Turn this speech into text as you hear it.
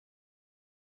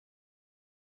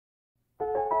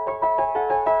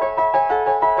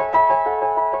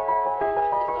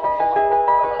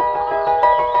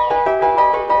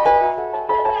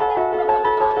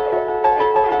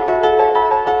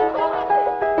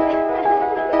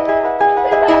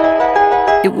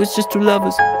was just two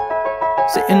lovers,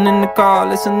 sitting in the car,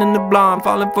 listening to Blonde,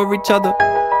 falling for each other.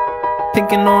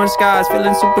 Pink and orange skies,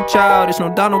 feeling super childish, no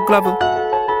Donald Glover.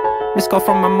 Missed call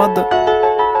from my mother,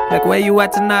 like, where you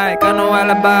at tonight? Got no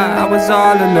alibi. I was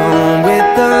all alone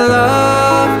with the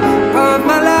love of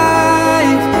my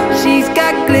life. She's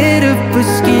got glitter for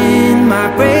skin, my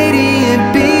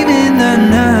radiant beam in the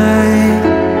night.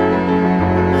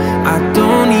 I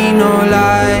don't need no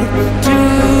light to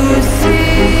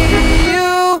see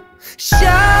you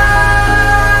shine.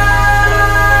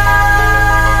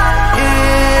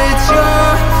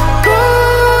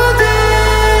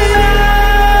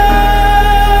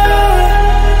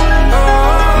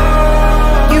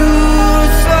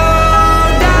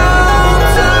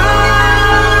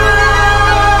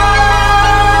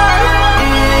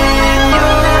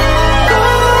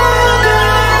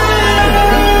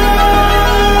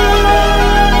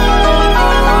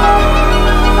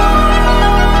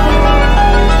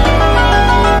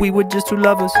 We were just two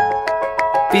lovers,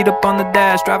 feet up on the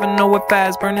dash, driving nowhere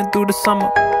fast, burning through the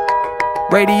summer.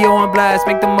 Radio on blast,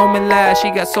 make the moment last. She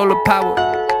got solar power,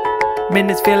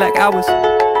 minutes feel like hours.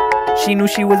 She knew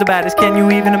she was the baddest. Can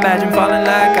you even imagine falling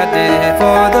like I did?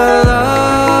 For the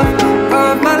love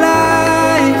of my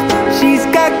life, she's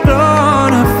got glow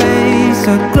on her face,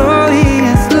 a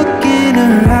glorious look in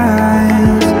her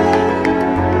eyes.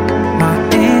 My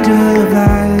angel of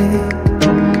light.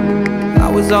 I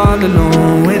was all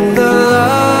alone with the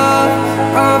love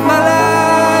of my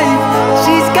life.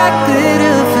 She's got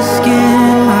glitter for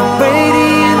skin, my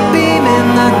radiant beam in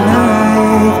the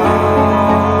night.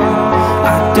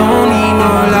 I don't need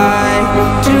no light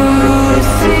to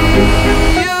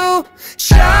see you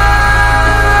shine.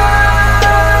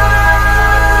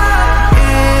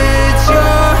 It's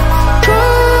your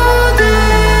golden